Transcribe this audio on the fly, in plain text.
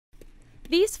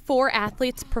These 4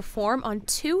 athletes perform on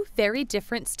 2 very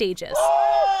different stages.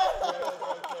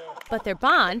 But their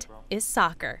bond is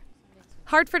soccer.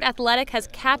 Hartford Athletic has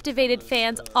captivated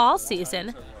fans all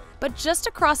season, but just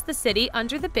across the city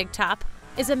under the big top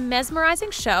is a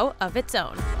mesmerizing show of its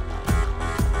own.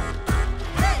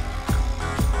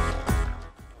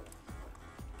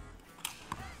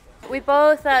 We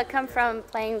both come from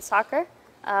playing soccer.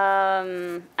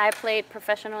 I played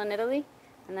professional in Italy,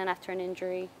 and then after an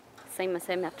injury, same as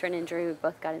him, after an injury, we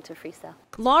both got into freestyle.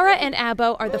 Laura and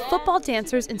Abo are the football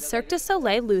dancers in Cirque du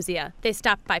Soleil, Luzia. They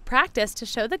stopped by practice to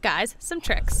show the guys some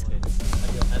tricks.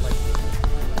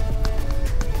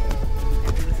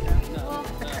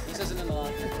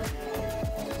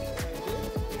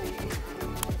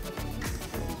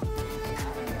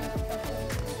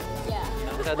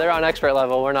 They're on expert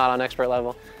level, we're not on expert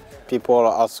level. People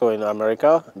also in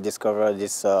America discover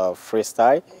this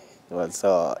freestyle,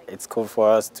 so it's cool for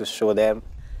us to show them.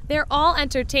 They're all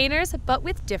entertainers, but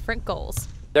with different goals.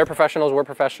 They're professionals, we're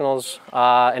professionals,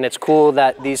 and it's cool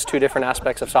that these 2 different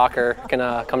aspects of soccer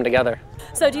can come together.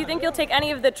 So do you think you'll take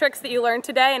any of the tricks that you learned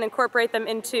today and incorporate them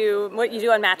into what you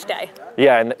do on match day?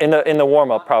 Yeah, in the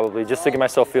warm-up probably, just to get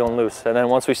myself feeling loose. And then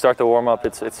once we start the warm-up,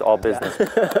 it's all business.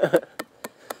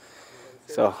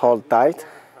 So hold tight.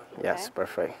 Yes,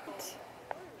 perfect.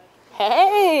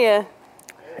 Hey!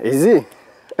 Easy.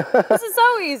 This is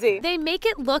so easy. They make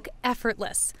it look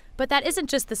effortless, but that isn't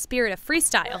just the spirit of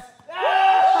freestyle.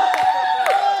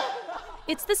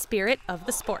 It's the spirit of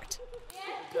the sport.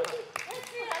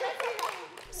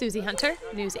 Susie Hunter,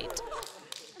 News 8.